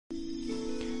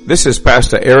This is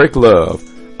Pastor Eric Love.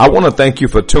 I want to thank you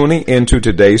for tuning into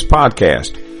today's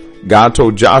podcast. God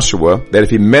told Joshua that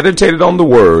if he meditated on the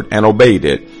word and obeyed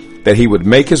it, that he would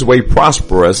make his way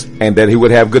prosperous and that he would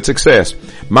have good success.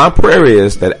 My prayer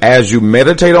is that as you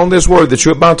meditate on this word that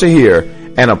you're about to hear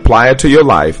and apply it to your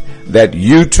life, that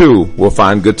you too will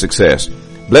find good success.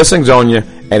 Blessings on you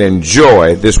and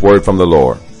enjoy this word from the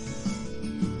Lord.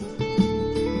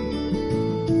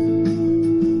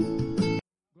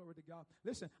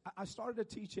 Listen, I started a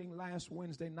teaching last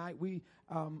Wednesday night. We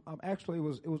actually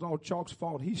it was all Chalk's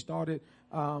fault. He started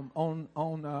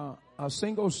on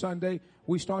Singles Sunday.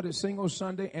 We started Singles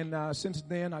Sunday, and since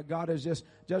then, God has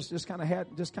just kind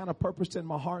of purposed in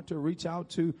my heart to reach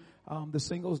out to the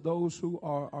singles, those who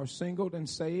are singled and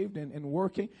saved and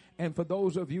working, and for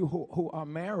those of you who are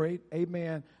married,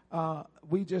 amen. I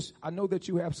know that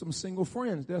you have some single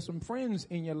friends. There's some friends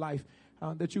in your life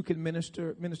that you can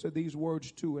minister these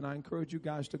words to. And I encourage you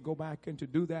guys to go back and to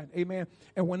do that. Amen.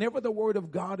 And whenever the word of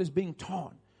God is being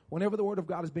taught,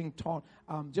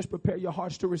 just prepare your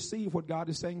hearts to receive what God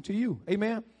is saying to you.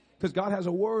 Amen. Because God has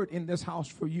a word in this house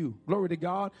for you. Glory to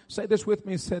God. Say this with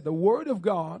me. Say, the word of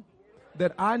God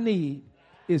that I need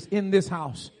is in this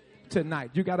house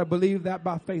tonight. You got to believe that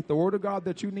by faith. The word of God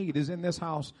that you need is in this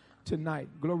house tonight.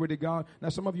 Glory to God. Now,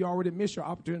 some of you already missed your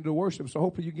opportunity to worship, so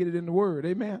hopefully you get it in the word.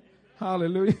 Amen.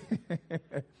 Hallelujah.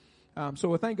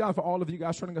 So thank God for all of you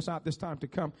guys turning us out this time to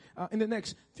come. In the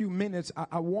next few minutes,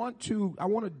 I want to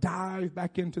dive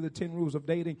back into the 10 rules of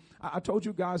dating. I told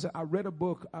you guys that I read a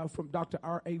book from Dr.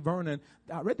 R.A. Vernon.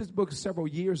 I read this book several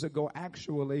years ago,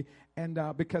 actually, and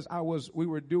because we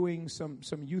were doing some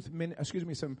singles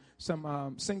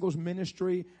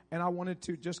ministry, and I wanted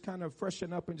to just kind of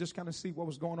freshen up and just kind of see what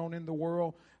was going on in the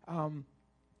world, and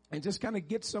just kind of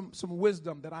get some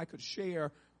wisdom that I could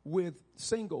share with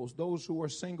singles, those who are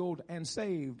singled and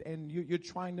saved, and you're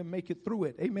trying to make it through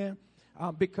it. Amen.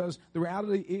 Because the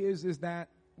reality is that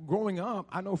growing up,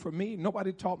 I know for me,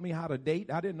 nobody taught me how to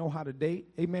date. I didn't know how to date.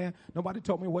 Amen. Nobody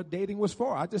told me what dating was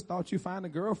for. I just thought you find a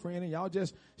girlfriend and y'all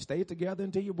just stay together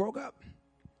until you broke up.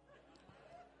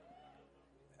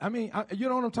 I mean, you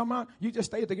know what I'm talking about? You just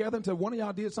stayed together until one of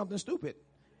y'all did something stupid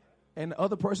and the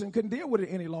other person couldn't deal with it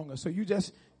any longer. So you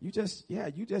just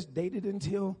dated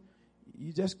until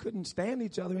you just couldn't stand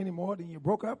each other anymore. Then you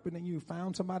broke up, and then you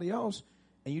found somebody else,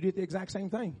 and you did the exact same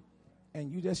thing, and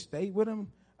you just stayed with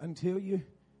them until you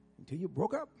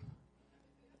broke up,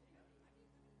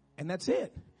 and that's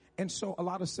it. And so a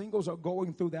lot of singles are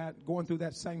going through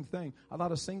that same thing. A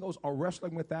lot of singles are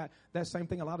wrestling with that same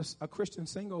thing. A lot of Christian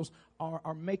singles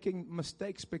are making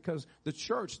mistakes because the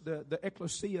church, the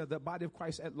ecclesia, the body of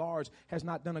Christ at large has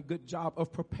not done a good job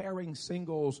of preparing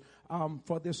singles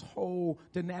for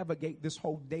to navigate this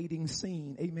whole dating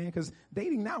scene. Amen. Because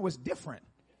dating now is different.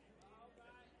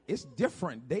 It's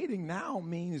different. Dating now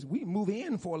means we move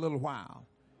in for a little while.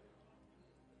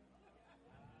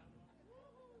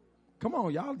 Come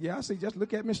on, y'all. Yeah, I see. Just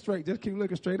look at me straight. Just keep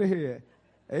looking straight ahead.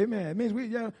 Amen. It means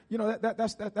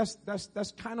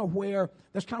that's kind of where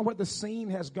the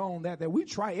scene has gone. That we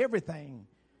try everything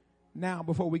now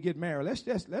before we get married. Let's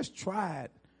try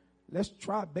it. Let's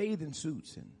try bathing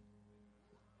suits and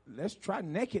let's try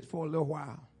naked for a little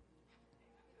while.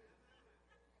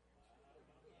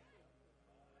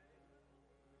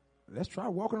 Let's try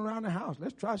walking around the house.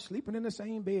 Let's try sleeping in the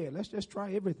same bed. Let's just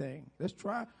try everything. Let's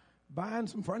try buying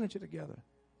some furniture together,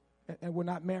 and we're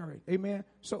not married. Amen.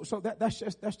 So that's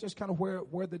just kind of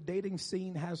where the dating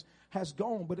scene has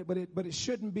gone. But it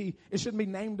shouldn't be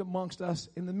named amongst us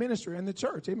in the ministry and the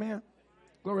church. Amen.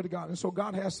 Glory to God. And so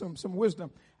God has some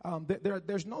wisdom.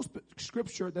 There's no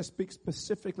scripture that speaks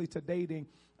specifically to dating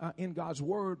in God's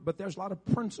word, but there's a lot of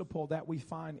principle that we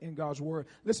find in God's word.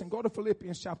 Listen, go to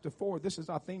Philippians chapter 4. This is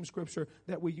our theme scripture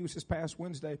that we used this past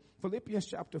Wednesday. Philippians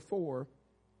chapter 4.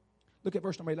 Look at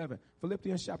verse number 11.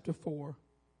 Philippians chapter 4.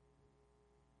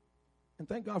 And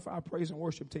thank God for our praise and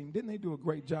worship team. Didn't they do a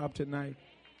great job tonight?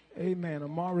 Amen.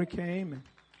 Amari came and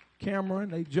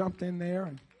Cameron, they jumped in there.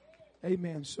 And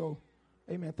amen. So,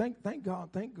 amen. Thank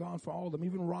God for all of them.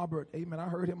 Even Robert, amen. I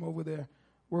heard him over there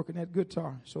working that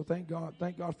guitar. So thank God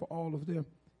for all of them.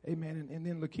 Amen. And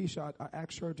then Lakeisha, I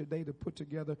asked her today to put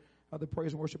together the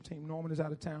praise and worship team. Norman is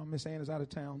out of town. Miss Ann is out of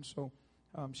town. So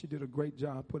she did a great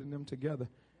job putting them together.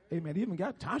 Amen. Even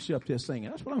got Tasha up there singing.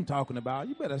 That's what I'm talking about.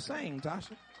 You better sing,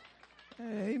 Tasha.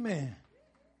 Amen.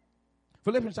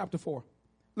 Philippians chapter 4.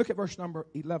 Look at verse number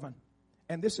 11.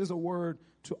 And this is a word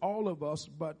to all of us,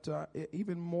 but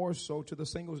even more so to the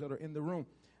singles that are in the room.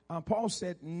 Paul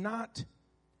said, not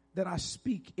that I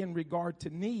speak in regard to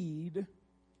need.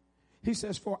 He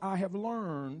says, for I have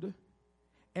learned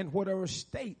in whatever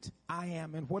state I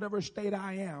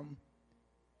am,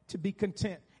 to be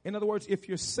content. In other words, if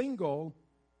you're single,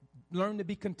 learn to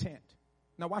be content.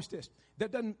 Now watch this.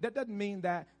 That doesn't mean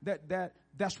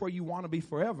that's where you want to be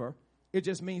forever. It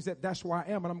just means that that's where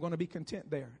I am and I'm going to be content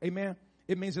there. Amen.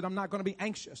 It means that I'm not going to be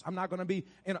anxious. I'm not going to be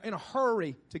in a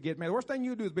hurry to get married. The worst thing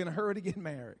you do is be in a hurry to get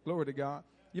married. Glory to God.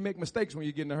 You make mistakes when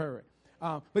you get in a hurry.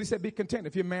 But he said, be content.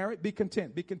 If you're married, be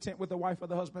content. Be content with the wife or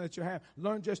the husband that you have.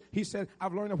 He said,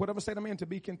 I've learned in whatever state I'm in to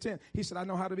be content. He said, I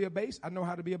know how to be abased. I know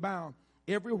how to be abound.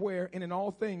 Everywhere and in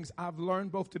all things, I've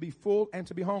learned both to be full and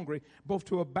to be hungry, both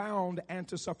to abound and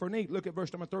to suffer need. Look at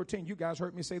verse number 13. You guys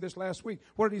heard me say this last week.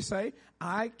 What did he say?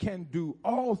 I can do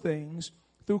all things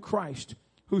through Christ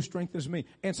who strengthens me.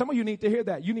 And some of you need to hear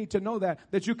that. You need to know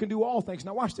that you can do all things.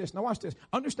 Now watch this.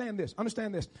 Understand this.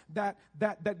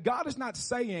 That God is not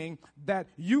saying that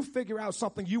you figure out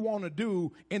something you want to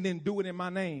do and then do it in my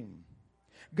name.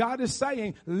 God is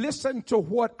saying, listen to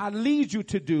what I lead you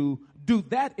to do. Do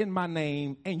that in my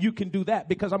name, and you can do that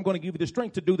because I'm going to give you the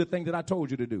strength to do the thing that I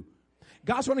told you to do.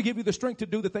 God's going to give you the strength to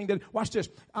do the thing that, watch this.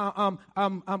 God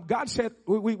said,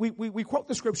 we quote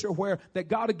the scripture where that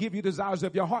God will give you desires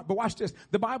of your heart. But watch this.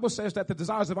 The Bible says that the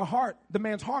desires of a heart, the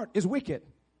man's heart is wicked.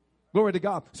 Glory to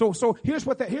God. So here's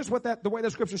what the way the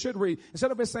scripture should read.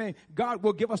 Instead of it saying God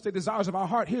will give us the desires of our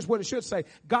heart, here's what it should say.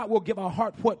 God will give our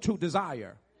heart what to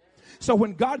desire. So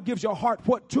when God gives your heart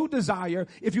what to desire,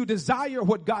 if you desire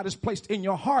what God has placed in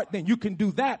your heart, then you can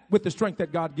do that with the strength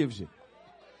that God gives you.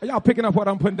 Are y'all picking up what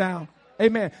I'm putting down?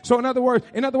 Amen. So in other words,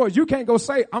 you can't go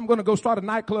say, I'm going to go start a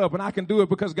nightclub and I can do it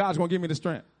because God's going to give me the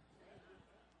strength.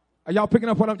 Are y'all picking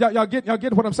up what y'all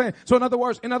get what I'm saying? So in other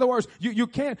words, you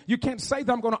can't say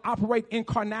that I'm going to operate in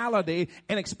carnality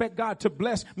and expect God to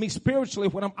bless me spiritually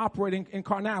when I'm operating in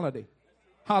carnality.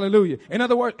 Hallelujah. In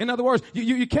other words,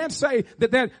 you can't say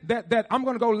that I'm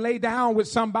going to go lay down with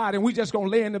somebody and we just going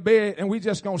to lay in the bed and we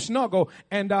just going to snuggle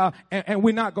and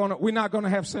we're not going to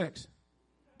have sex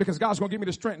because God's going to give me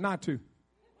the strength not to.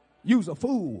 You's a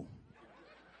fool.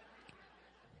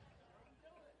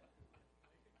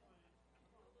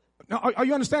 Now, are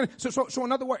you understanding? So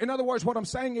in other words, what I'm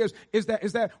saying is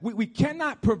that we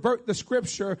cannot pervert the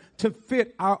scripture to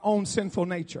fit our own sinful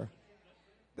nature.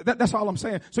 That's all I'm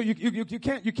saying. So you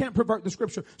can't pervert the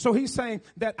scripture. So he's saying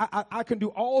that I can do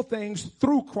all things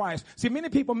through Christ. See, many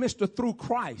people miss the through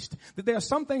Christ. That there are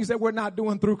some things that we're not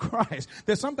doing through Christ.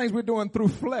 There's some things we're doing through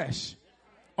flesh.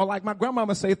 Or like my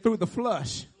grandmama say, through the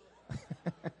flush.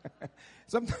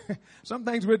 Some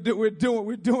things we're doing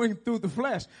through the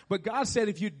flesh. But God said,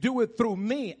 if you do it through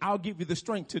me, I'll give you the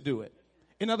strength to do it.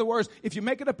 In other words, if you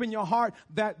make it up in your heart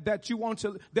that you want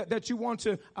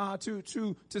to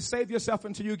save yourself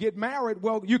until you get married,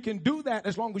 well, you can do that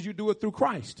as long as you do it through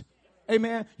Christ.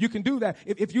 Amen. You can do that.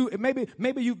 If you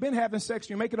maybe you've been having sex,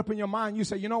 you make it up in your mind. You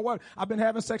say, you know what? I've been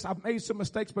having sex. I've made some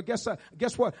mistakes, but guess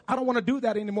what? I don't want to do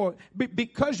that anymore.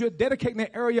 Because you're dedicating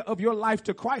the area of your life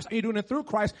to Christ and you're doing it through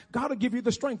Christ, God will give you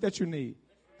the strength that you need.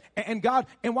 And God,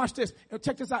 and watch this,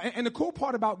 check this out. And the cool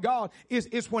part about God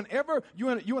is whenever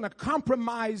you're in a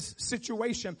compromise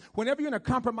situation,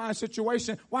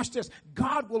 watch this,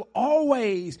 God will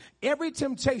always, every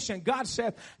temptation, God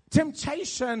said,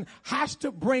 temptation has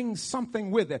to bring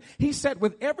something with it. He said,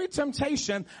 with every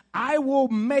temptation, I will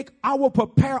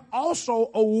prepare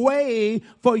also a way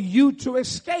for you to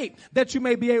escape, that you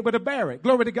may be able to bear it.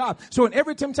 Glory to God. So in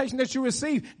every temptation that you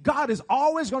receive, God is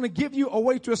always going to give you a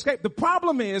way to escape. The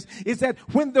problem is that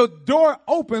when the door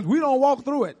opens, we don't walk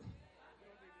through it.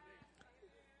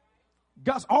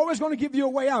 God's always going to give you a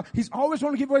way out. He's always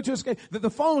going to give you a way to escape.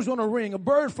 The phone's going to ring, a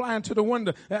bird flying to the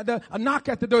window, a knock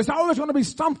at the door. It's always going to be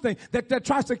something that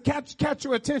tries to catch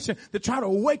your attention, to try to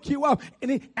wake you up.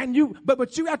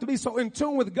 But you have to be so in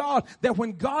tune with God that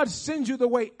when God sends you the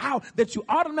way out, that you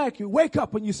automatically wake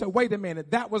up and you say, wait a minute,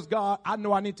 that was God. I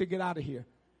know I need to get out of here.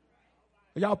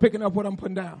 Are y'all picking up what I'm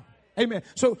putting down? Amen.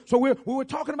 So we were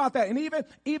talking about that. And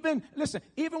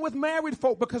even with married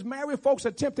folk, because married folks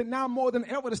are tempted now more than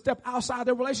ever to step outside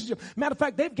their relationship. Matter of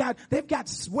fact, they've got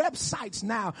websites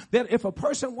now that if a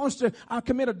person wants to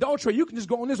commit adultery, you can just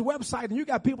go on this website and you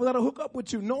got people that'll hook up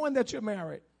with you knowing that you're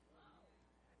married.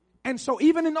 And so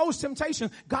even in those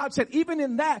temptations, God said, even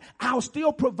in that, I'll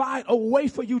still provide a way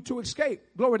for you to escape.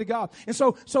 Glory to God. And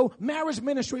so marriage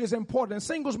ministry is important and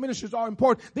singles ministries are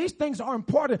important. These things are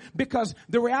important because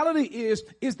the reality is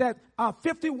that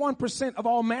 51% of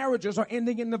all marriages are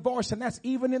ending in divorce, and that's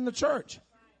even in the church.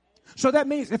 So that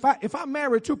means if I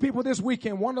marry 2 people this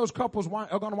weekend, one of those couples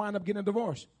are going to wind up getting a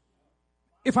divorce.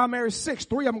 If I marry 6,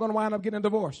 3 of them are going to wind up getting a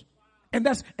divorce. And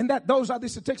those are the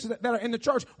statistics that are in the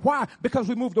church. Why? Because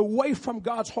we moved away from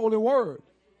God's holy word.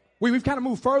 We've kind of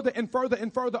moved further and further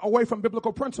and further away from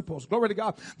biblical principles. Glory to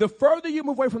God. The further you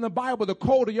move away from the Bible, the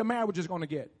colder your marriage is going to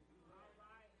get.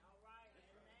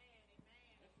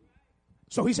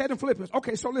 So he said in Philippians,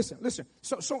 okay, so listen.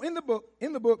 So in the book,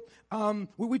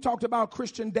 we talked about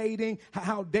Christian dating,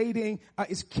 how dating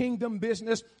is kingdom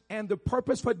business, and the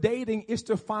purpose for dating is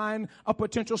to find a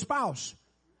potential spouse.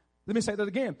 Let me say that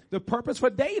again. The purpose for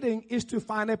dating is to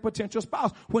find a potential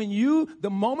spouse. The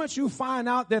moment you find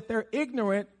out that they're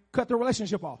ignorant, cut the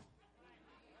relationship off.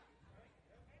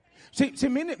 See,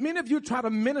 many of you try to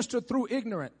minister through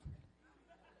ignorant.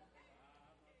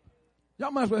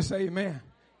 Y'all might as well say amen.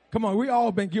 Come on, we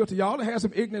all been guilty. Y'all have had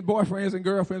some ignorant boyfriends and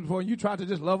girlfriends before, and you tried to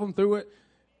just love them through it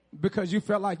because you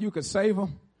felt like you could save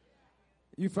them.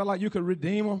 You felt like you could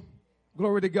redeem them.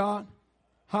 Glory to God.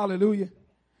 Hallelujah.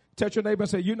 Touch your neighbor and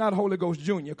say, you're not Holy Ghost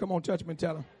Junior. Come on, touch me and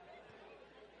tell him.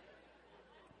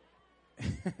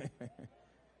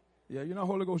 Yeah, you're not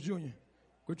Holy Ghost Junior.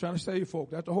 We're trying to save folk.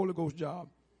 That's the Holy Ghost job.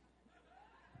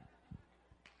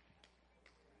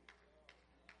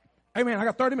 Amen. I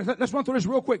got 30 minutes. Let's run through this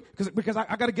real quick because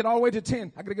I got to get all the way to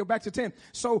 10. I got to go back to 10.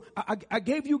 So I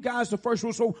gave you guys the first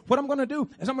rule. So what I'm going to do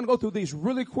is I'm going to go through these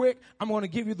really quick. I'm going to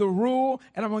give you the rule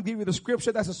and I'm going to give you the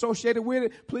scripture that's associated with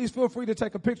it. Please feel free to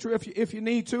take a picture if you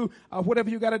need to. Whatever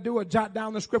you got to do, or jot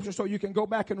down the scripture so you can go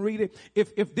back and read it.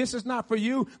 If this is not for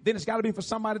you, then it's got to be for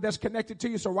somebody that's connected to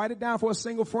you. So write it down for a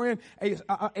single friend.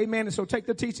 Amen. And so take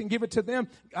the teaching, give it to them.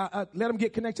 Let them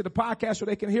get connected to the podcast so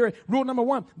they can hear it. Rule number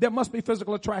 1, there must be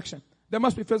physical attraction. There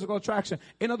must be physical attraction.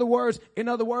 In other words,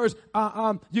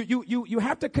 you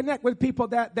have to connect with people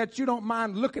that you don't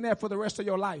mind looking at for the rest of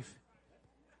your life.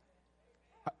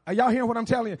 Are y'all hearing what I'm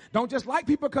telling you? Don't just like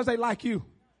people because they like you.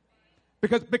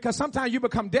 Because sometimes you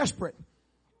become desperate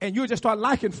and you just start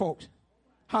liking folks.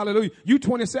 Hallelujah. You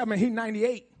 27 and he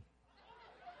 98.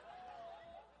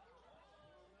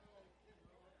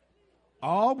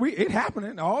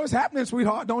 It's happening,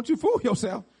 sweetheart. Don't you fool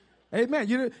yourself. Amen.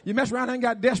 You mess around and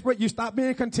got desperate. You stopped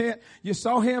being content. You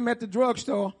saw him at the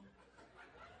drugstore.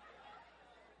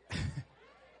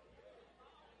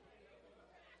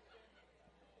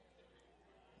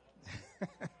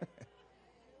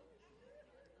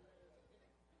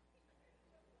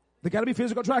 There got to be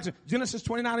physical attraction. Genesis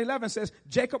 29:11 says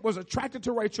Jacob was attracted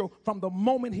to Rachel from the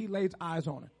moment he laid eyes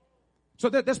on her. So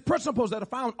there's principles that are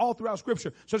found all throughout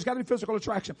Scripture. So there's got to be physical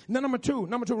attraction. Rule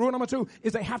number two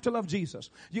is they have to love Jesus.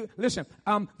 Listen,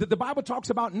 the Bible talks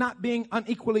about not being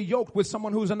unequally yoked with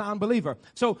someone who's a non-believer.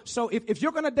 So if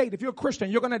you're going to date, if you're a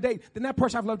Christian, you're going to date, then that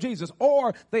person has to love Jesus.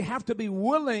 Or they have to be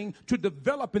willing to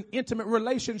develop an intimate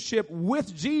relationship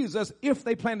with Jesus if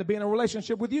they plan to be in a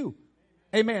relationship with you.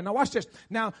 Amen. Now watch this.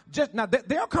 Now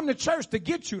they'll come to church to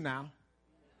get you now.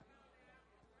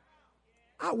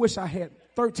 I wish I had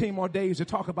 13 more days to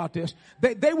talk about this.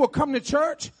 They will come to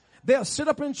church. They'll sit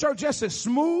up in church just as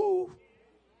smooth.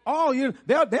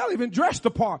 They'll even dress the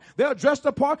part. They'll dress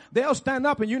the part. They'll stand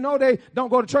up, and you know they don't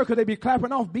go to church because they be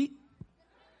clapping off beat.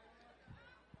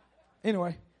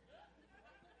 Anyway.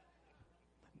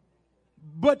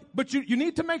 But you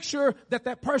need to make sure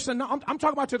that person, no, I'm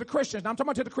talking about to the Christians. I'm talking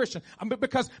about to the Christian.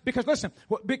 Because listen,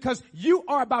 because you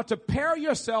are about to pair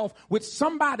yourself with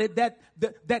somebody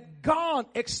that God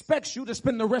expects you to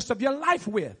spend the rest of your life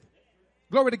with.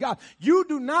 Glory to God. You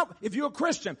do not, if you're a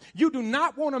Christian, you do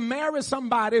not want to marry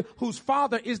somebody whose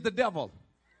father is the devil.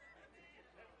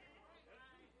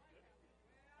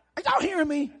 Are y'all hearing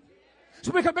me?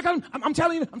 So because I'm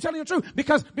telling you the truth.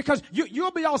 Because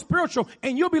you'll be all spiritual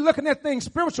and you'll be looking at things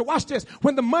spiritual. Watch this.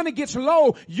 When the money gets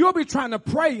low, you'll be trying to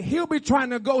pray. He'll be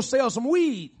trying to go sell some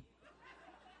weed.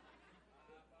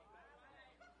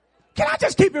 Can I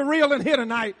just keep it real in here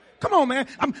tonight? Come on, man.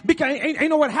 Because ain't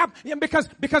know what happened.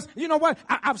 Because you know what?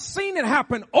 I've seen it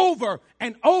happen over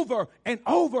and over and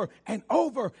over and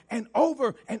over and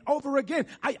over and over again.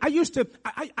 I used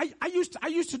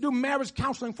to do marriage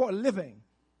counseling for a living.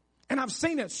 And I've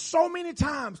seen it so many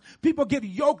times. People get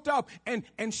yoked up and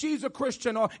she's a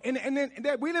Christian and then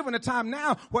we live in a time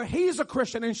now where he's a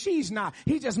Christian and she's not.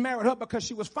 He just married her because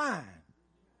she was fine.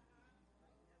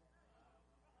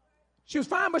 She was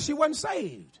fine, but she wasn't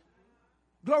saved.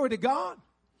 Glory to God.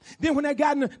 Then when they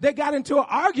got into an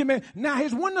argument, now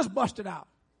his window's busted out.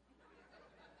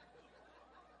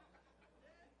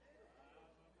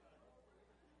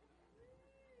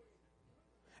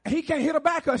 And he can't hit her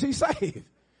back because he's saved.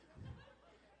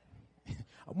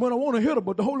 When I want to hit her,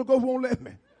 but the Holy Ghost won't let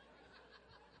me.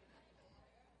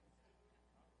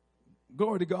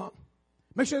 Glory to God.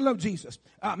 Make sure you love Jesus.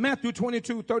 Matthew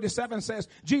 22:37 says,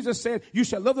 Jesus said, you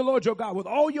shall love the Lord your God with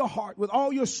all your heart, with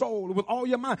all your soul, with all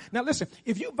your mind. Now listen,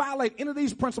 if you violate any of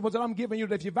these principles that I'm giving you,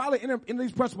 if you violate any of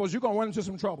these principles, you're going to run into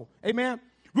some trouble. Amen?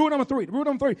 Rule number three,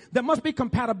 there must be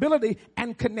compatibility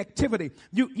and connectivity.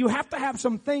 You have to have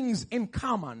some things in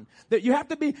common. That you have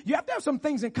to have some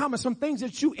things in common, some things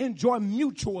that you enjoy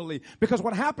mutually. Because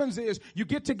what happens is you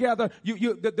get together,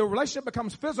 the relationship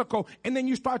becomes physical, and then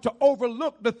you start to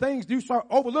overlook the things, you start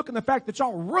overlooking the fact that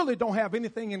y'all really don't have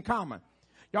anything in common.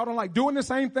 Y'all don't like doing the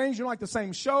same things. You don't like the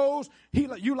same shows.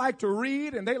 You like to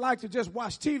read and they like to just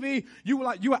watch TV. You're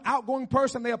an outgoing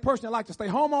person. They're a person that like to stay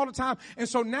home all the time. And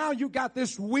so now you got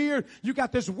this weird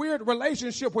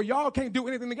relationship where y'all can't do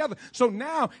anything together. So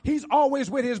now he's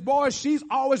always with his boys. She's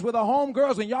always with her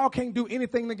homegirls, and y'all can't do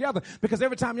anything together because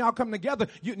every time y'all come together,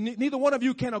 neither one of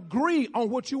you can agree on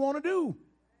what you want to do.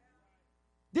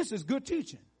 This is good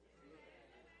teaching.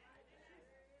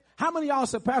 How many of y'all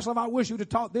said, Pastor, I wish you'd have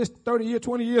taught this 30 years,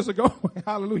 20 years ago?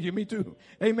 Hallelujah. Me too.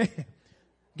 Amen.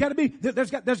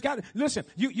 Listen,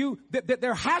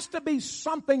 there has to be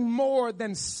something more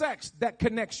than sex that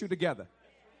connects you together.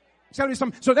 So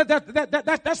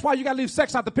that's why you got to leave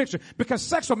sex out the picture, because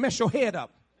sex will mess your head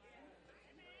up.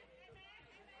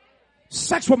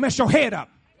 Sex will mess your head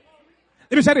up.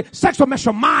 Let me say this. Sex will mess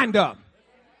your mind up.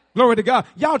 Glory to God.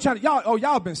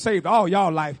 Y'all been saved all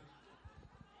y'all life.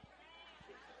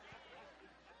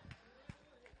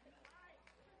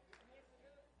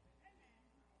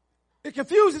 It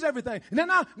confuses everything. And then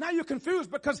now you're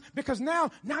confused because now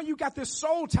you got this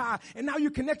soul tie, and now you're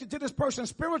connected to this person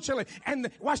spiritually. And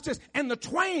watch this. And the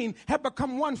twain have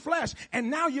become one flesh,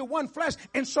 and now you're one flesh.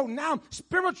 And so now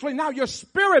spiritually, now your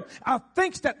spirit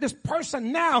thinks that this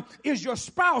person now is your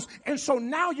spouse. And so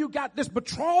now you got this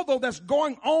betrothal that's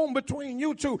going on between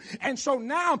you two. And so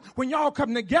now when y'all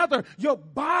come together, your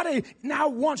body now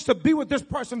wants to be with this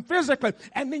person physically.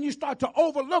 And then you start to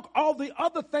overlook all the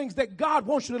other things that God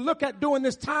wants you to look at during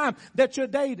this time that you're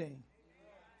dating.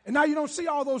 And now you don't see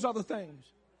all those other things.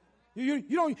 You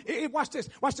don't, watch this.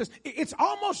 It's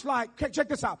almost like, check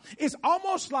this out. It's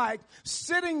almost like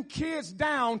sitting kids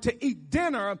down to eat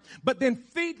dinner, but then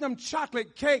feed them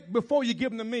chocolate cake before you give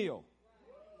them the meal.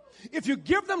 If you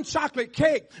give them chocolate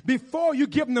cake before you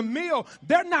give them the meal,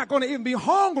 they're not going to even be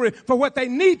hungry for what they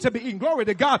need to be eating. Glory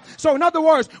to God. So in other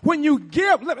words, when you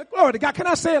give, glory to God, can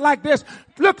I say it like this?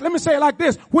 Look, let me say it like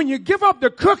this. When you give up the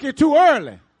cookie too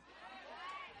early,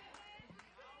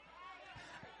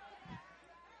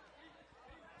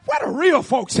 where the real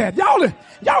folks at?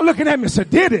 Y'all looking at me so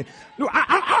did it.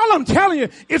 All I'm telling you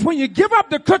is when you give up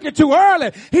the cookie too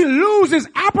early, he loses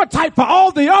appetite for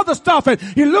all the other stuff, and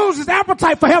he loses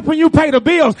appetite for helping you pay the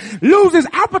bills, loses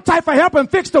appetite for helping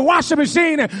fix the washing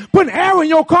machine and putting air in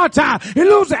your car tire. He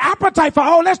loses appetite for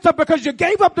all that stuff because you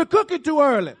gave up the cookie too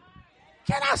early.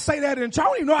 Can I say that in church? I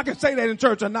don't even know I can say that in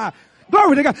church or not.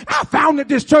 Glory to God. I founded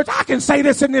this church. I can say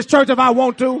this in this church if I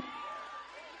want to.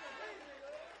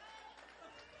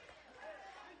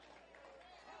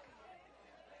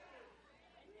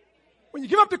 When you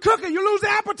give up the cookie, you lose the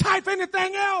appetite for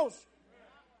anything else.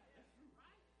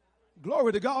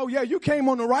 Glory to God. Oh, yeah, you came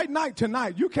on the right night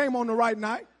tonight. You came on the right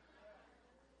night.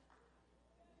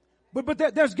 But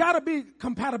there's got to be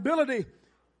compatibility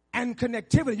and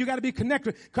connectivity. You got to be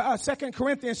connected. 2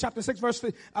 Corinthians chapter 6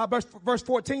 verse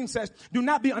 14 says, do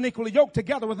not be unequally yoked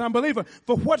together with an unbeliever.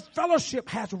 For what fellowship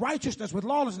has righteousness with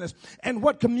lawlessness? And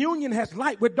what communion has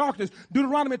light with darkness?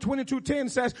 Deuteronomy 22:10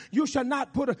 says, you shall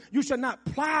not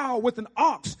plow with an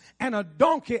ox and a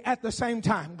donkey at the same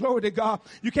time. Glory to God.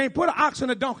 You can't put an ox and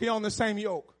a donkey on the same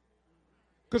yoke,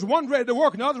 because one's ready to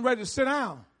work and the other's ready to sit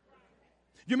down.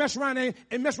 You mess around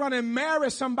and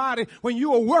marry somebody when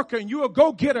you're a worker and you're a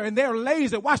go-getter and they're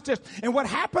lazy. Watch this. And what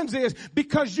happens is,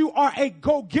 because you are a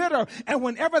go-getter, and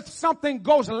whenever something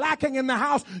goes lacking in the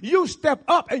house, you step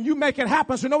up and you make it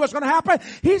happen. So you know what's going to happen?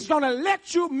 He's going to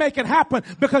let you make it happen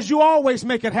because you always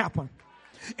make it happen.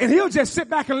 And he'll just sit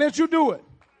back and let you do it.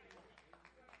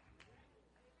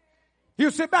 He'll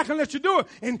sit back and let you do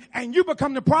it, and you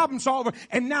become the problem solver,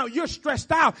 and now you're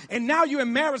stressed out, and now you're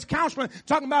in marriage counseling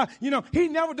talking about, he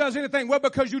never does anything. Well,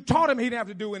 because you taught him he didn't have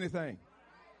to do anything.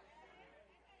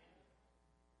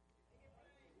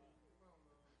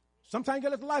 Sometimes you got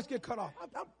to let the lights get cut off.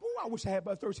 I wish I had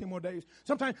about 13 more days.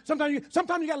 Sometimes you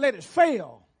got to let it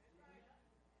fail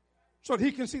so that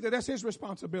he can see that that's his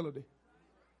responsibility.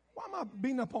 Why am I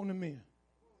beating up on the men?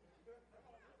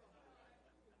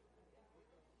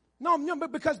 No,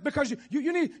 but because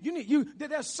you need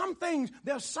there's some things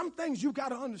you've got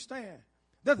to understand.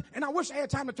 And I wish I had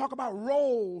time to talk about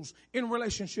roles in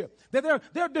relationship. That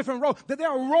there are different roles. That there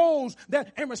are roles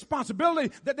and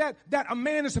responsibility that a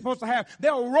man is supposed to have.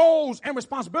 There are roles and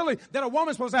responsibility that a woman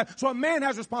is supposed to have. So a man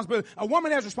has responsibility, a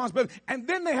woman has responsibility, and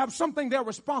then they have something they're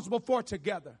responsible for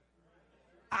together.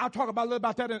 I'll talk about a little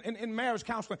about that in marriage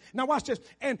counseling. Now watch this.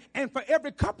 And for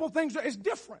every couple, things is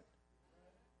different.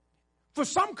 For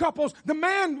some couples, the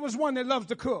man was one that loves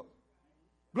to cook.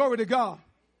 Glory to God.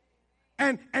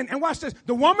 And watch this.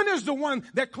 The woman is the one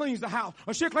that cleans the house.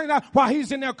 Or she'll clean the house while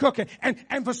he's in there cooking.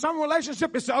 And for some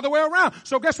relationship, it's the other way around.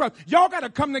 So guess what? Y'all got to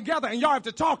come together and y'all have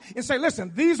to talk and say,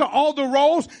 listen, these are all the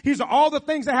roles. These are all the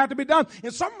things that have to be done.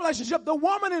 In some relationship, the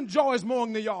woman enjoys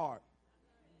mowing the yard.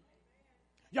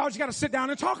 Y'all just got to sit down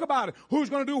and talk about it. Who's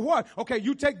going to do what? Okay,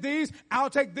 you take these, I'll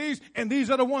take these, and these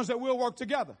are the ones that we'll work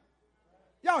together.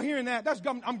 Y'all hearing that?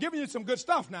 I'm giving you some good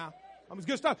stuff now. It's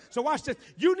good stuff. So watch this.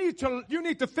 You need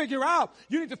to figure out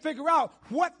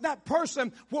what that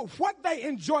person, what they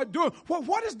enjoy doing.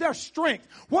 What is their strength?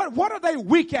 What are they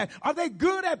weak at? Are they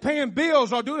good at paying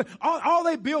bills, or are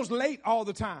they bills late all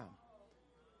the time?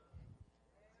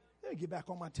 Let me get back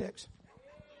on my text.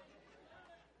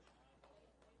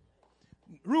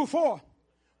 Rule 4,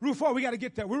 we got to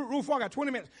get there. Rule 4, I got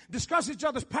 20 minutes. Discuss each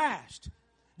other's past.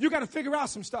 You got to figure out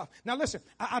some stuff. Now listen,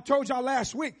 I told y'all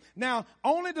last week. Now,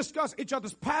 only discuss each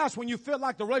other's past when you feel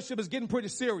like the relationship is getting pretty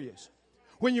serious.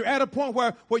 When you're at a point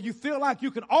where you feel like you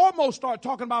can almost start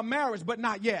talking about marriage, but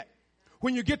not yet.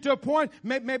 When you get to a point,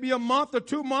 maybe a month or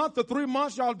 2 months or 3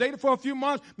 months, y'all dated for a few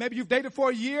months, maybe you've dated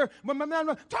for a year.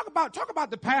 Talk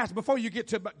about the past before you get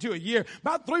to a year.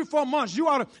 About 3-4 months, you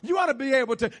ought to be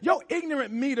able to. Your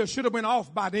ignorant meter should have been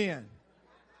off by then.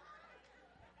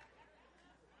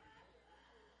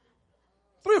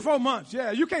 3 or 4 months,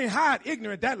 yeah. You can't hide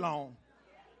ignorant that long.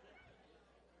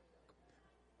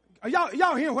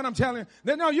 Y'all hearing what I'm telling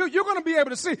you? No, you're going to be able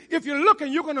to see. If you're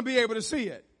looking, you're going to be able to see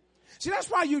it. See, that's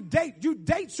why you date. You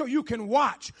date so you can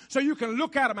watch, so you can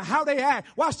look at them and how they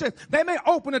act. Watch this. They may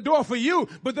open the door for you,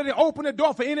 but do they open the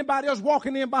door for anybody else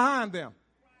walking in behind them?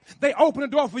 They open the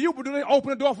door for you, but do they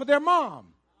open the door for their mom?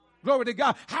 Glory to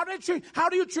God. How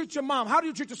do you treat your mom? How do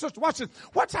you treat your sister? Watch this.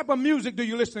 What type of music do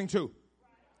you listening to?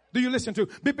 Do you listen to?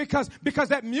 Because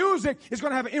that music is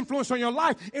going to have an influence on your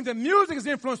life. If the music is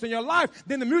influencing your life,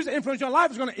 then the music influencing your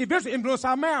life is going to eventually influence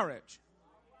our marriage.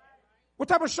 What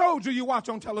type of shows do you watch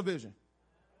on television?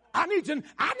 I need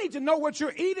to know what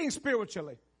you're eating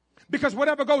spiritually. Because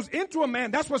whatever goes into a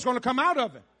man, that's what's going to come out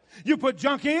of it. You put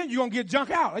junk in, you're going to get junk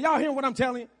out. Are y'all hearing what I'm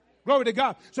telling you? Glory to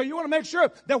God. So you want to make sure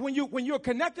that when you're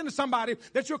connecting to somebody,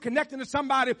 that you're connecting to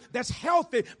somebody that's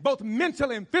healthy, both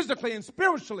mentally and physically and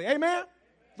spiritually. Amen?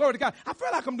 Glory to God. I feel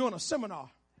like I'm doing a seminar.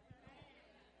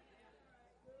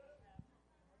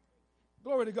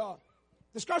 Glory to God.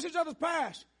 Discuss each other's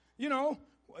past. You know,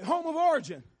 home of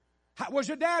origin. How was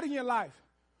your dad in your life?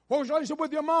 What was your relationship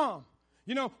with your mom?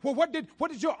 You know, well, what did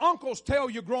your uncles tell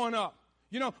you growing up?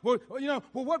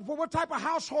 What type of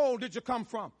household did you come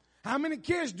from? How many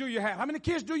kids do you have? How many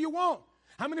kids do you want?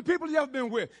 How many people you ever been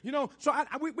with? You know, so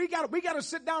we got to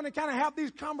sit down and kind of have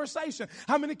these conversations.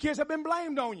 How many kids have been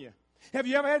blamed on you? Have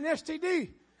you ever had an STD?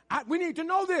 We need to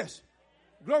know this.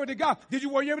 Glory to God.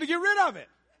 Were you able to get rid of it?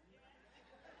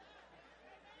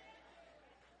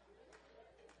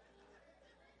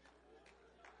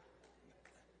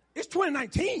 It's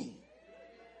 2019.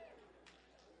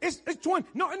 It's 20.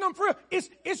 No, for real. It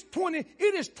is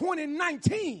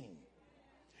 2019.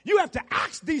 You have to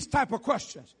ask these type of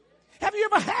questions. Have you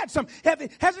ever had some?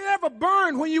 Has it ever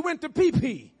burned when you went to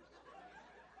pee-pee?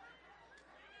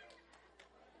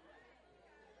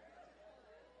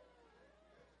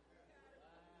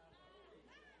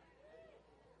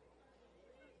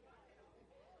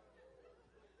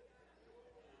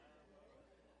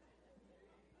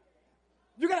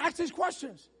 You got to ask these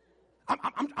questions.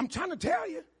 I'm trying to tell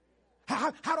you.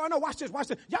 How do I know? Watch this.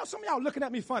 Y'all, some of y'all looking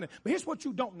at me funny. But here's what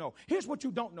you don't know.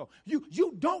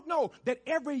 You don't know that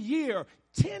every year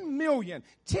 10 million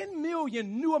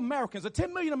new Americans, or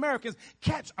 10 million Americans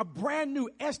catch a brand new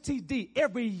STD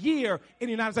every year in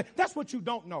the United States. That's what you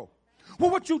don't know.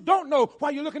 Well, what you don't know,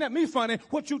 while you're looking at me funny,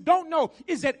 what you don't know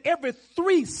is that every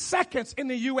 3 seconds in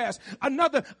the U.S.,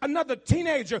 another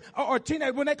teenager or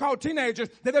teenager, when they call teenagers,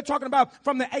 that they're talking about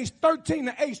from the age 13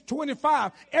 to age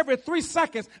 25, every 3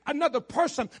 seconds, another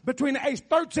person between the age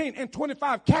 13 and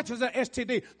 25 catches an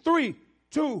STD. 3,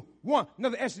 2, 1.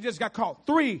 Another STD just got caught.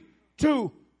 3,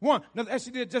 2, 1. Another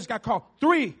STD just got caught.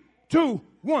 3, 2,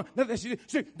 1.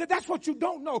 See, that's what you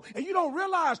don't know. And you don't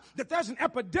realize that there's an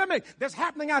epidemic that's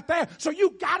happening out there. So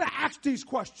you got to ask these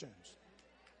questions.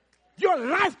 Your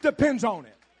life depends on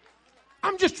it.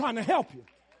 I'm just trying to help you.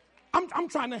 I'm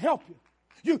trying to help you.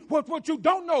 What you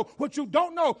don't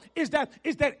know is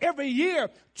that every year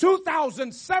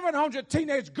 2,700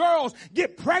 teenage girls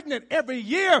get pregnant every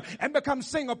year and become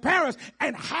single parents,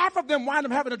 and half of them wind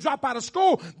up having to drop out of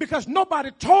school because nobody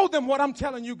told them what I'm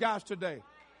telling you guys today.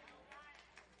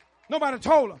 Nobody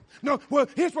told them. No, well,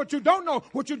 here's what you don't know.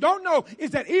 What you don't know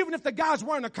is that even if the guy's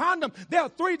wearing a condom, there are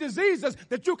 3 diseases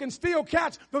that you can still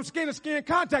catch from skin-to-skin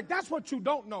contact. That's what you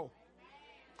don't know.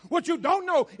 What you don't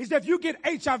know is that if you get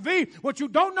HIV, what you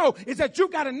don't know is that you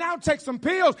got to now take some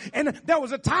pills. And there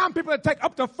was a time people would take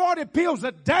up to 40 pills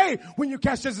a day when you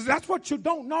catch this. That's what you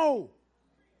don't know.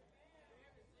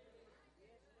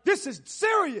 This is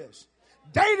serious.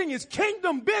 Dating is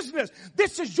kingdom business.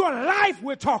 This is your life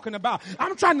we're talking about.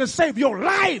 I'm trying to save your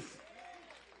life.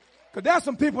 Because there's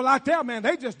some people out there, man,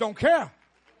 they just don't care.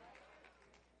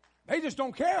 They just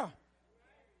don't care.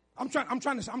 I'm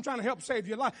trying to help save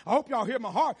your life. I hope y'all hear my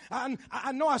heart.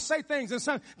 I know I say things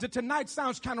and tonight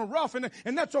sounds kind of rough,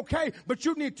 and that's okay, but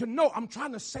you need to know I'm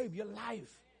trying to save your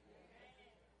life.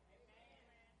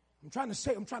 I'm trying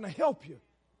to help you.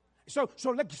 So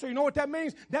you know what that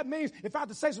means? That means if I have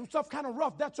to say some stuff kind of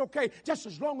rough, that's okay, just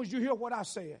as long as you hear what I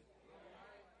said.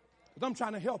 Because I'm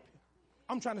trying to help you.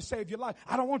 I'm trying to save your life.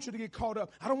 I don't want you to get caught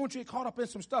up. I don't want you to get caught up in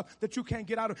some stuff that you can't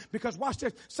get out of. Because watch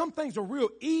this. Some things are real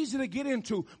easy to get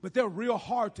into, but they're real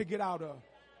hard to get out of.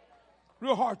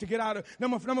 Real hard to get out of.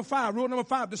 Rule number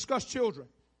 5, discuss children.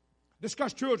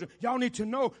 Discuss children. Y'all need to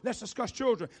know. Let's discuss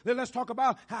children. Let's talk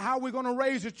about how we're going to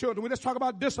raise the children. Let's talk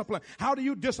about discipline. How do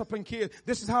you discipline kids?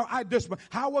 This is how I discipline.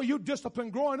 How were you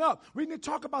disciplined growing up? We need to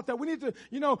talk about that. We need to,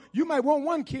 you might want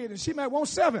 1 kid and she might want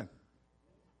 7.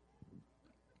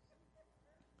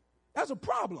 That's a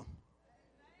problem.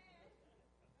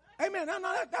 Amen.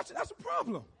 No, that's a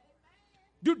problem.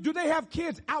 Do they have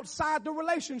kids outside the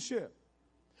relationship?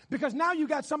 Because now you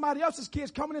got somebody else's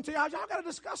kids coming into your house. Y'all got to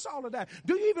discuss all of that.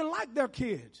 Do you even like their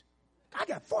kids? I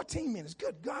got 14 minutes.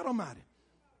 Good God Almighty.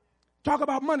 Talk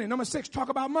about money. Number 6, talk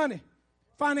about money.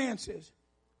 Finances.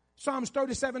 Psalms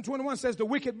 37:21 says, the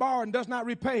wicked borrow and does not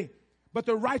repay, but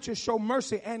the righteous show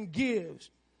mercy and gives.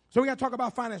 So we got to talk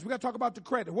about finance. We got to talk about the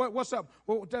credit. What's up?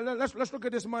 Well, let's look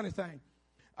at this money thing.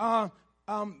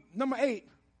 Number 8.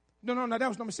 No, that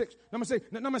was number 6.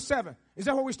 Number 7. Is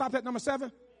that where we stopped at? Number 7?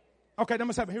 Okay,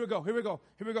 number 7. Here we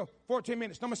go. 14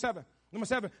 minutes. Number 7.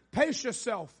 Pace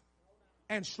yourself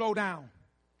and slow down.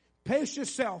 Pace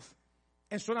yourself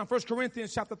and slow down. 1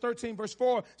 Corinthians chapter 13, verse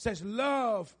 4 says,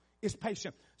 love is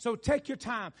patient. So take your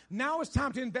time. Now it's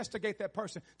time to investigate that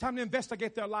person. Time to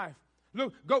investigate their life.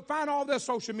 Look, go find all their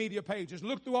social media pages.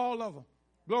 Look through all of them.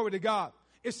 Glory to God.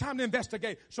 It's time to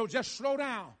investigate. So just slow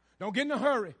down. Don't get in a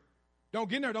hurry. Don't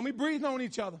get in there. Don't be breathing on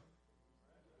each other.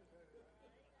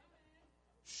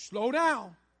 Slow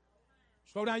down.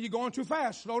 Slow down. You're going too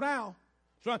fast. Slow down.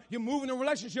 You're moving the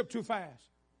relationship too fast.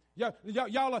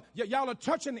 Y'all are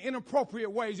touching in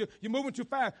inappropriate ways. You're moving too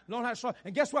fast. Learn how to slow.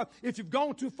 And guess what? If you've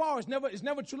gone too far, it's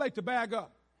never too late to bag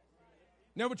up.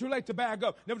 Never too late to bag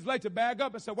up. Never too late to bag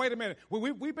up and say, wait a minute.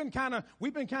 We've been kind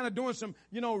of doing some,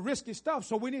 risky stuff.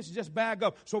 So we need to just bag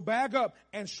up. So bag up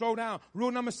and slow down.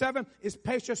 Rule number 7 is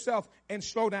pace yourself and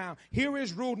slow down. Here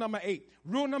is rule number 8.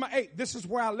 Rule number 8. This is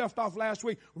where I left off last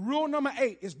week. Rule number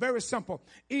 8 is very simple.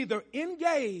 Either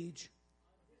engage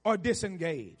or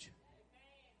disengage.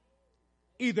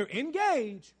 Either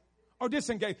engage or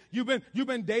disengage. You've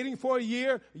been dating for a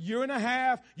year and a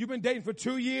half. You've been dating for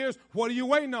 2 years. What are you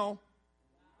waiting on?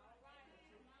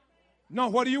 No,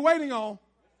 what are you waiting on?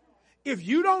 If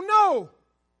you don't know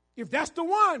if that's the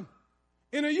one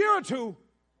in a year or 2,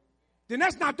 then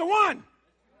that's not the one.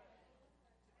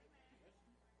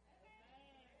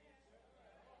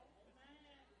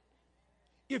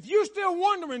 If you're still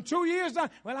wondering 2 years down,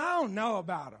 well, I don't know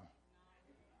about them.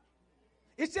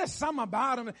 It's just something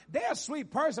about them. They're a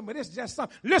sweet person, but it's just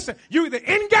something. Listen, you either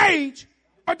engage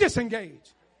or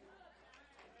disengage.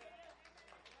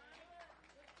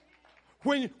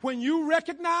 When you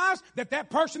recognize that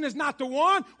person is not the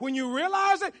one, when you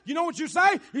realize it, you know what you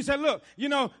say? You say, look,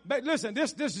 listen,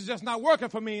 this is just not working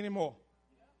for me anymore.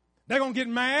 They're going to get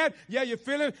mad. Yeah, your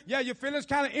feelings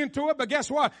kind of into it, but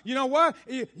guess what? You know what?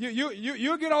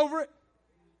 You'll get over it.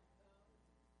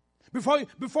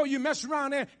 Before you mess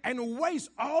around there and waste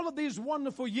all of these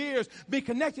wonderful years being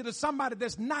connected to somebody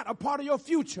that's not a part of your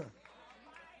future.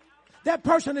 That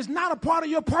person is not a part of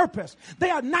your purpose.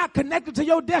 They are not connected to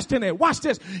your destiny. Watch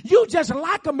this. You just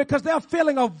like them because they're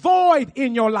filling a void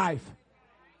in your life.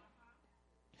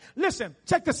 Listen,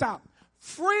 check this out.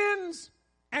 Friends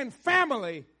and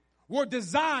family were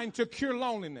designed to cure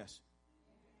loneliness.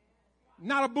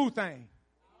 Not a boo thing.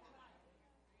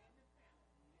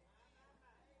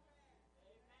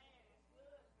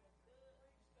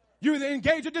 You either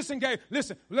engage or disengage.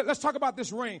 Listen, let's talk about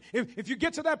this ring. If you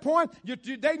get to that point, you're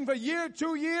dating for a year,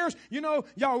 2 years,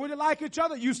 y'all really like each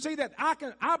other. You see that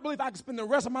I believe I can spend the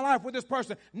rest of my life with this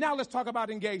person. Now let's talk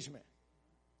about engagement.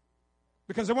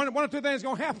 Because one or two things is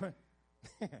going to happen.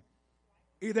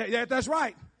 Yeah, that's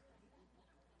right.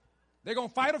 They're going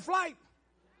to fight or flight.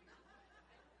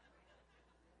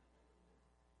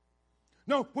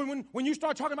 No, when you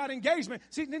start talking about engagement,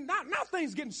 see, now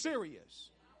things getting serious.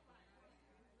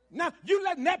 Now, you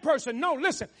letting that person know,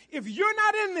 listen, if you're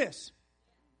not in this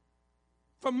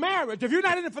for marriage, if you're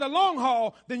not in it for the long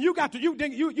haul, then you're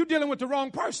dealing with the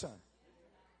wrong person.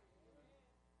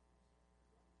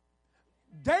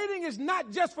 Dating is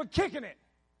not just for kicking it.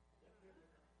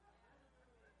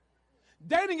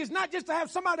 Dating is not just to have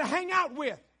somebody to hang out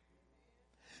with.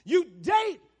 You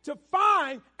date to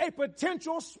find a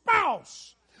potential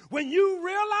spouse. When you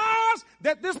realize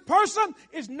that this person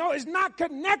is not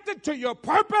connected to your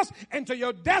purpose and to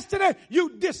your destiny,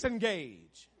 you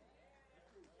disengage.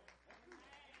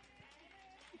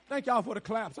 Thank y'all for the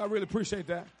claps. I really appreciate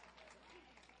that.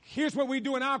 Here's what we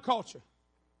do in our culture.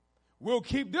 We'll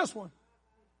keep this one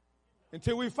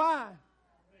until we find.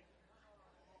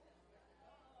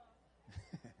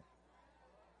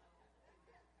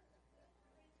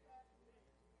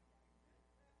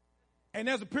 And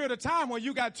there's a period of time where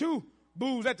you got two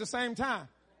boos at the same time.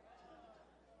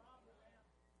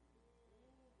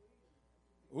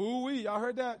 Ooh-wee, y'all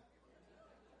heard that?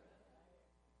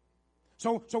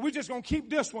 So we're just going to keep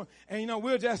this one. And,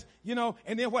 we'll just,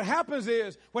 and then what happens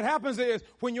is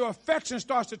when your affection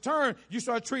starts to turn, you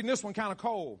start treating this one kind of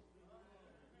cold.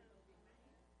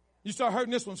 You start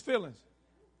hurting this one's feelings.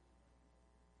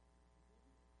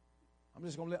 I'm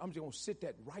just going to sit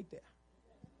that right there.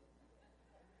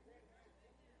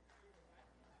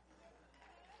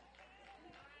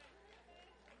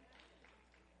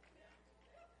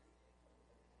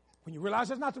 When you realize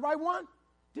that's not the right one,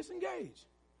 disengage.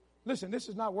 Listen, this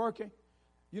is not working.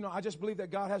 I just believe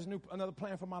that God has another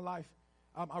plan for my life.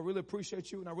 I really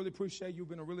appreciate you, and I really appreciate you've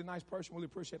been a really nice person. Really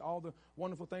appreciate all the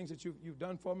wonderful things that you've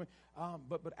done for me.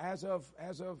 But as of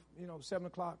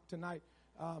 7:00 tonight,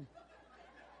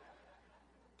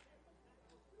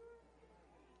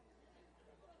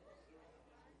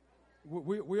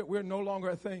 we're no longer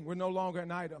a thing. We're no longer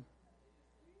an item.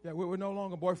 Yeah, we're no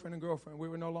longer boyfriend and girlfriend.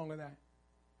 We're no longer that.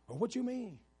 Well, what you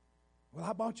mean? Well,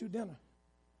 I bought you dinner.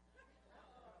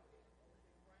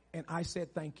 And I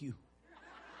said thank you.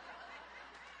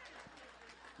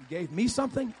 You gave me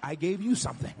something, I gave you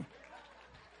something.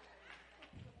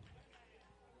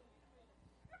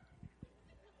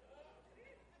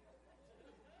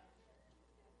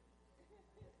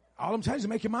 All I'm telling you is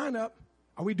make your mind up.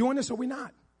 Are we doing this or are we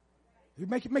not? You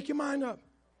make your mind up.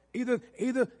 Either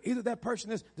that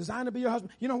person is designed to be your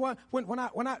husband. You know what?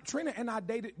 When I Trina and I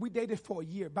dated, we dated for a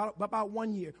year, about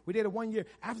 1 year. We dated 1 year.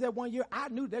 After that 1 year, I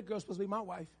knew that girl was supposed to be my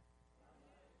wife.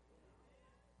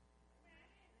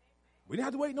 We didn't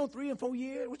have to wait no 3 and 4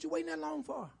 years. What you waiting that long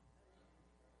for?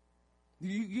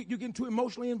 You're getting too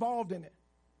emotionally involved in it.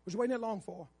 What you waiting that long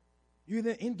for? You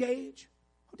either engage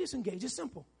or disengage. It's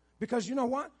simple. Because you know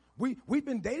what? We've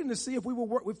been dating to see if we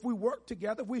work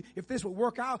together, if this will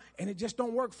work out, and it just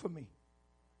don't work for me.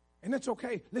 And that's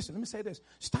okay. Listen, let me say this.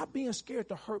 Stop being scared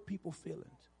to hurt people's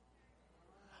feelings.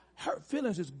 Hurt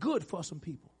feelings is good for some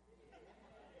people.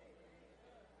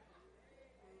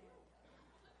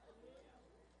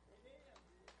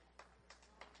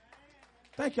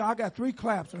 Thank you. I got 3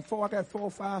 claps and 4. I got 4,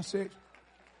 5, 6.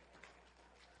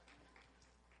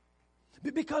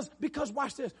 Because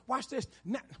watch this.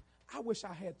 Now, I wish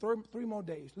I had 3 more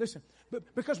days. Listen,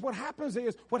 because what happens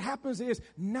is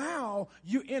now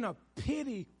you're in a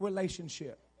pity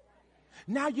relationship.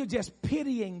 Now you're just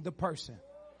pitying the person.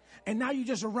 And now you're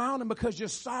just around them because you're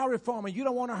sorry for them and you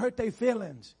don't want to hurt their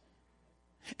feelings.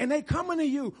 And they coming to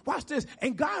you. Watch this.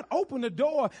 And God opened the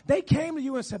door. They came to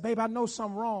you and said, babe, I know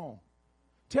something wrong.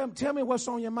 Tell me what's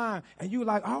on your mind. And you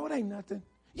like, oh, it ain't nothing.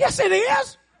 Yes, it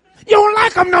is. You don't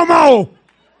like them no more.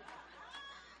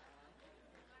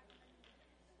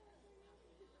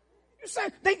 You say,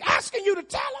 they asking you to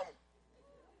tell them.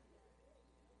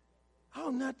 Oh,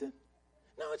 nothing.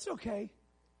 No, it's okay.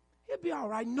 It'll be all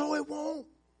right. No, it won't.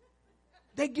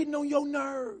 They getting on your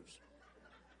nerves.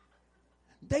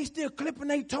 They still clipping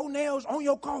their toenails on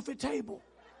your coffee table.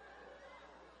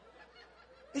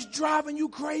 It's driving you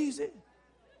crazy.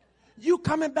 You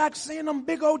coming back seeing them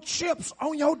big old chips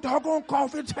on your doggone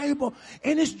coffee table,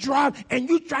 and it's dry, and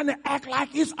you trying to act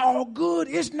like it's all good.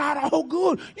 It's not all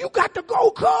good. You got to go,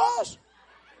 cuz.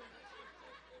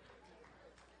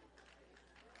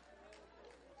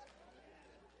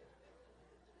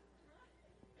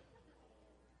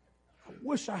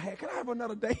 Wish I had. Can I have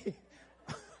another day?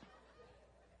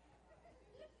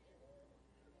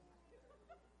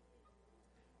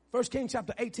 First Kings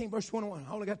chapter 18, verse 21.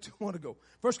 I only got 2 more to go.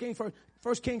 First Kings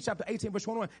chapter 18, verse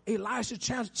 21. Elisha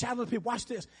challenged the people. Watch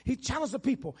this. He challenged the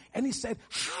people, and he said,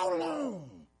 how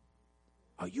long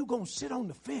are you going to sit on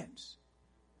the fence?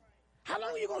 How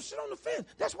long are you going to sit on the fence?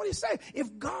 That's what he said.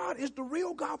 If God is the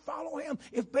real God, follow him.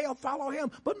 If Baal, follow him.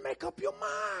 But make up your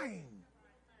mind.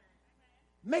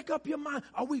 Make up your mind.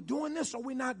 Are we doing this or are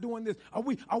we not doing this? Are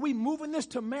we moving this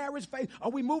to marriage phase? Are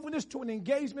we moving this to an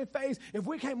engagement phase? If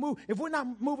we're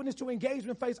not moving this to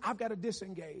engagement phase, I've got to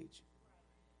disengage.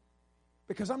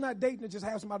 Because I'm not dating to just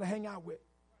have somebody to hang out with.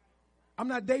 I'm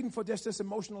not dating for just this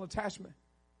emotional attachment.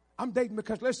 I'm dating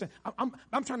because, listen,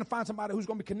 I'm trying to find somebody who's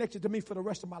going to be connected to me for the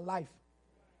rest of my life.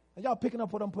 And y'all picking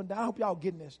up what I'm putting down. I hope y'all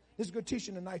getting this. This is good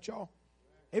teaching tonight, y'all.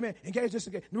 Amen. Engage,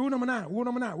 disengage. Rule number 9.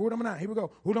 Here we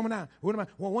go. Rule number 9.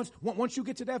 Well, once you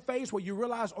get to that phase where you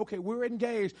realize, okay, we're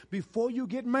engaged, before you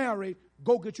get married,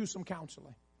 go get you some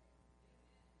counseling.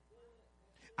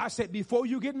 I said, before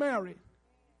you get married,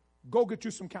 go get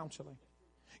you some counseling.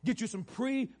 Get you some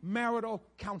premarital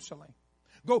counseling.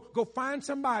 Go find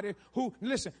somebody who,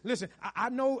 listen, I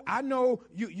know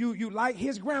you like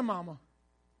his grandmama,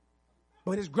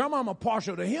 but his grandmama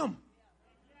partial to him.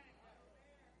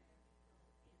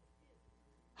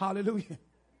 Hallelujah.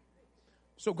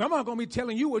 So grandma going to be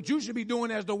telling you what you should be doing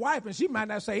as the wife, and she might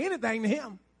not say anything to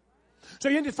him. So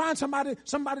you need to find somebody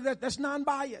that's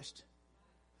non-biased.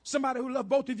 Somebody who loves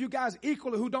both of you guys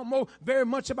equally, who don't know very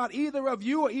much about either of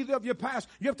you or either of your past.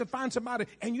 You have to find somebody,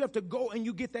 and you have to go and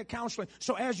you get that counseling.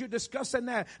 So as you're discussing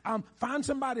that, find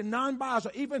somebody non-biased,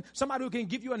 or even somebody who can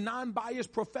give you a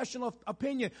non-biased professional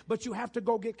opinion, but you have to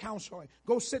go get counseling.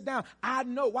 Go sit down. I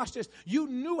know, watch this. You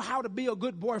knew how to be a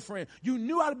good boyfriend. You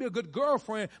knew how to be a good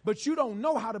girlfriend, but you don't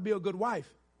know how to be a good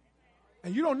wife.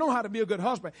 And you don't know how to be a good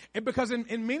husband. And because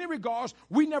in many regards,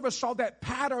 we never saw that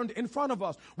pattern in front of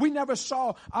us. We never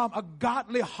saw a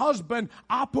godly husband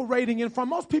operating in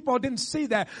front. Most people didn't see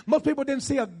that. Most people didn't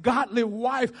see a godly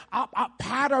wife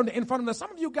pattern in front of them.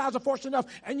 Some of you guys are fortunate enough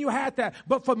and you had that.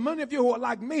 But for many of you who are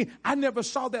like me, I never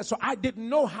saw that. So I didn't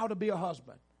know how to be a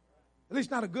husband. At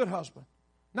least not a good husband.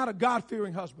 Not a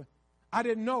God-fearing husband. I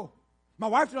didn't know. My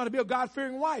wife didn't know how to be a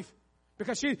God-fearing wife.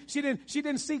 Because she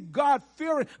didn't see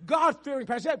God-fearing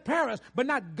parents. She had parents, but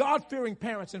not God-fearing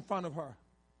parents in front of her.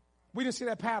 We didn't see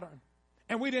that pattern.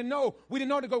 And we didn't know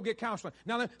to go get counseling.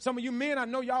 Now, some of you men, I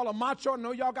know y'all are macho. I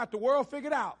know y'all got the world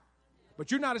figured out. But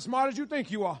you're not as smart as you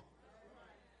think you are.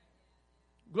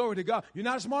 Glory to God. You're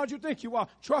not as smart as you think you are.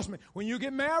 Trust me. When you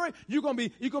get married, you're gonna be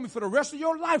for the rest of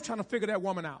your life trying to figure that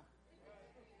woman out.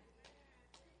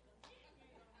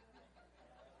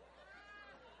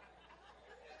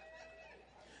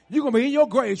 You're going to be in your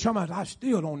grave trying to, I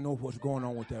still don't know what's going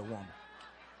on with that woman.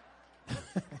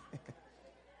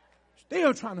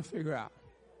 Still trying to figure out.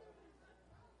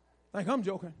 Like I'm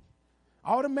joking.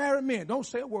 All the married men, don't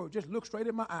say a word. Just look straight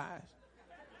in my eyes.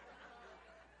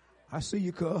 I see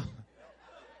you, cuz.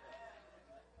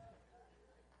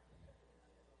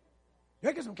 You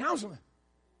gotta get some counseling.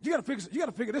 You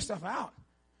gotta figure this stuff out.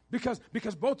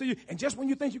 Because both of you, and just when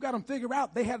you think you got them figured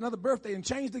out, they had another birthday and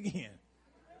changed again.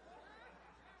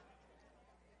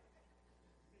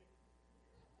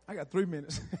 I got 3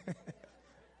 minutes.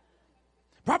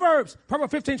 Proverbs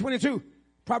 15:22.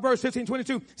 Proverbs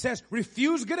 15:22 says,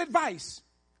 refuse good advice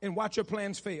and watch your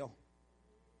plans fail.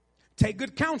 Take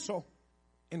good counsel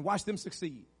and watch them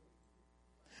succeed.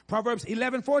 Proverbs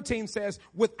 11:14 says,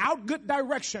 without good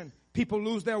direction, people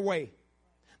lose their way.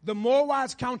 The more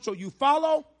wise counsel you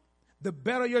follow, the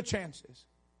better your chances.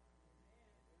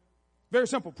 Very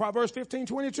simple. Proverbs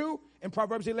 15:22 and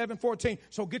Proverbs 11:14.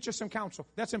 So get you some counsel.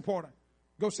 That's important.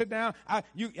 Go sit down.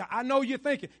 I know you're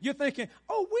thinking,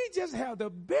 oh, we just have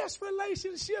the best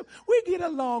relationship. We get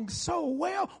along so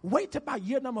well. Wait till about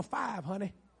year number 5,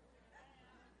 honey.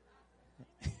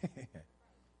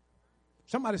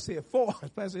 Somebody said 4.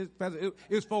 It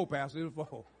was 4, Pastor. It was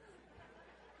 4.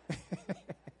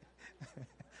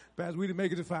 Pastor, we didn't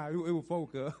make it to 5. It was 4,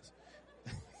 cuz.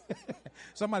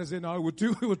 Somebody said, no, it was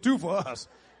 2. It was 2 for us.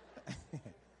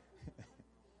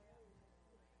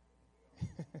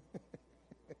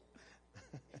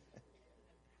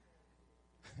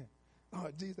 Oh,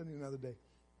 geez, I need another day.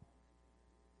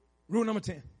 Rule number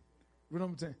 10.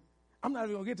 I'm not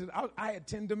even going to get to it. I had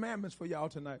 10 commandments for y'all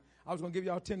tonight. I was going to give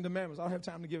y'all 10 commandments. I don't have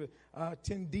time to give it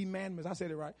 10 commandments. I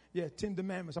said it right. Yeah, 10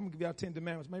 commandments. I'm going to give y'all 10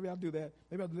 commandments. Maybe I'll do that.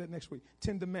 Maybe I'll do that next week.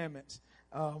 10 commandments.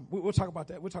 We'll talk about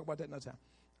that. We'll talk about that another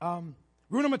time.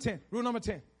 Rule number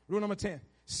 10.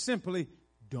 Simply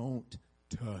don't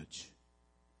touch.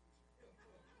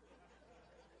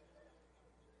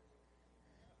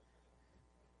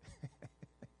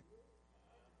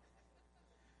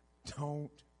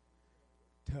 Don't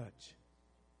touch.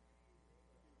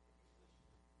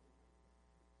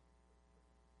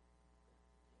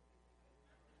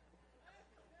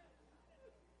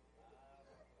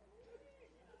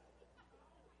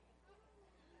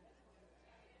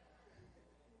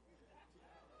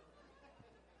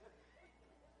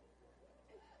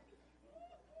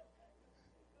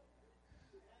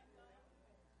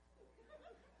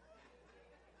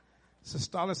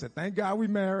 Sister Starla said, thank God we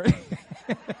married.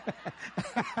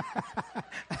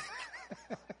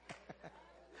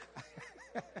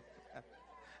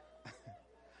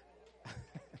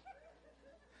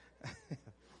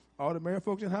 All the married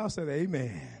folks in the house said,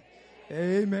 amen.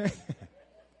 Amen.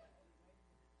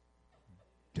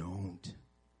 Don't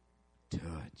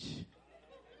touch.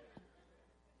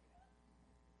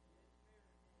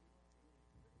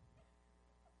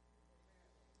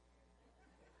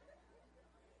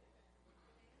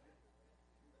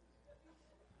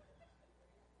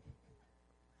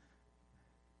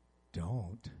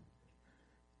 Don't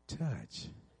touch.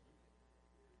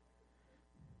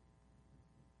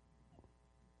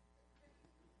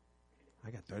 I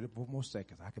got 34 more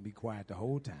seconds. I can be quiet the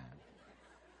whole time.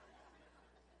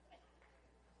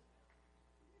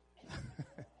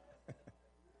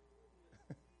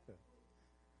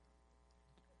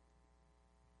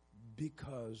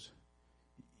 Because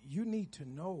you need to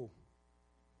know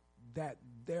that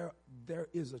there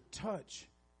is a touch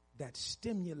that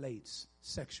stimulates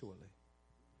sexually.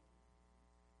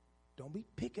 Don't be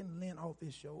picking Lynn off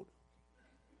his shoulder.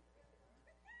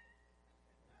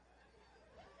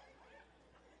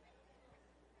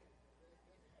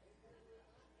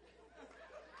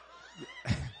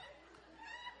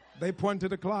 They point to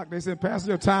the clock. They said, Pastor,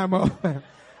 your time up.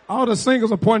 All the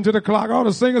singers are pointing to the clock. All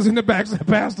the singers in the back said,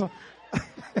 Pastor.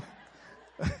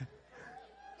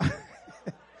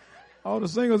 All the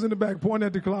singers in the back pointing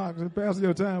at the clock. Said, Pastor,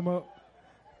 your time up.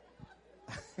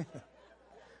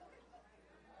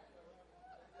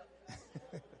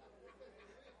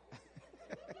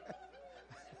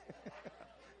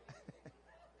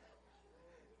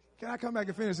 Can I come back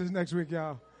and finish this next week,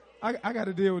 y'all? I got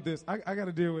to deal with this. I got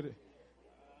to deal with it.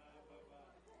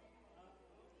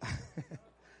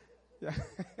 Yeah.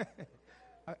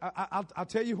 I'll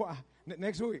tell you why.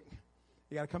 Next week.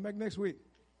 You got to come back next week.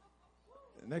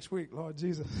 Next week, Lord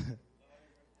Jesus.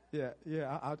 Yeah.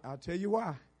 I'll tell you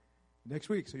why. Next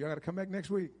week. So y'all got to come back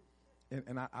next week,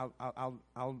 and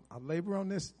I'll labor on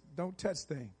this don't touch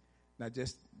thing. Now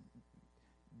just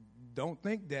don't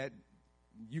think that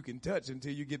you can touch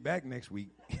until you get back next week.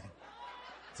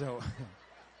 So,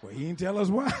 well, he didn't tell us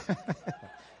why.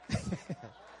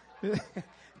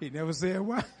 He never said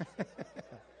why.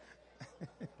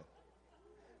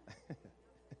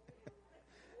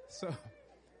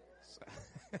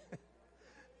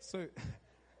 So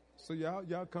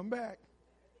y'all come back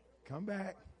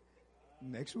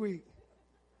next week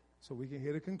so we can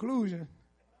hear the conclusion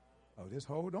of this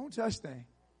whole don't touch thing.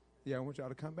 Yeah, I want y'all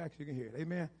to come back so you can hear it.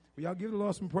 Amen. Will y'all give the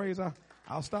Lord some praise?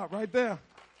 I'll stop right there.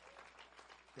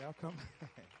 Y'all come.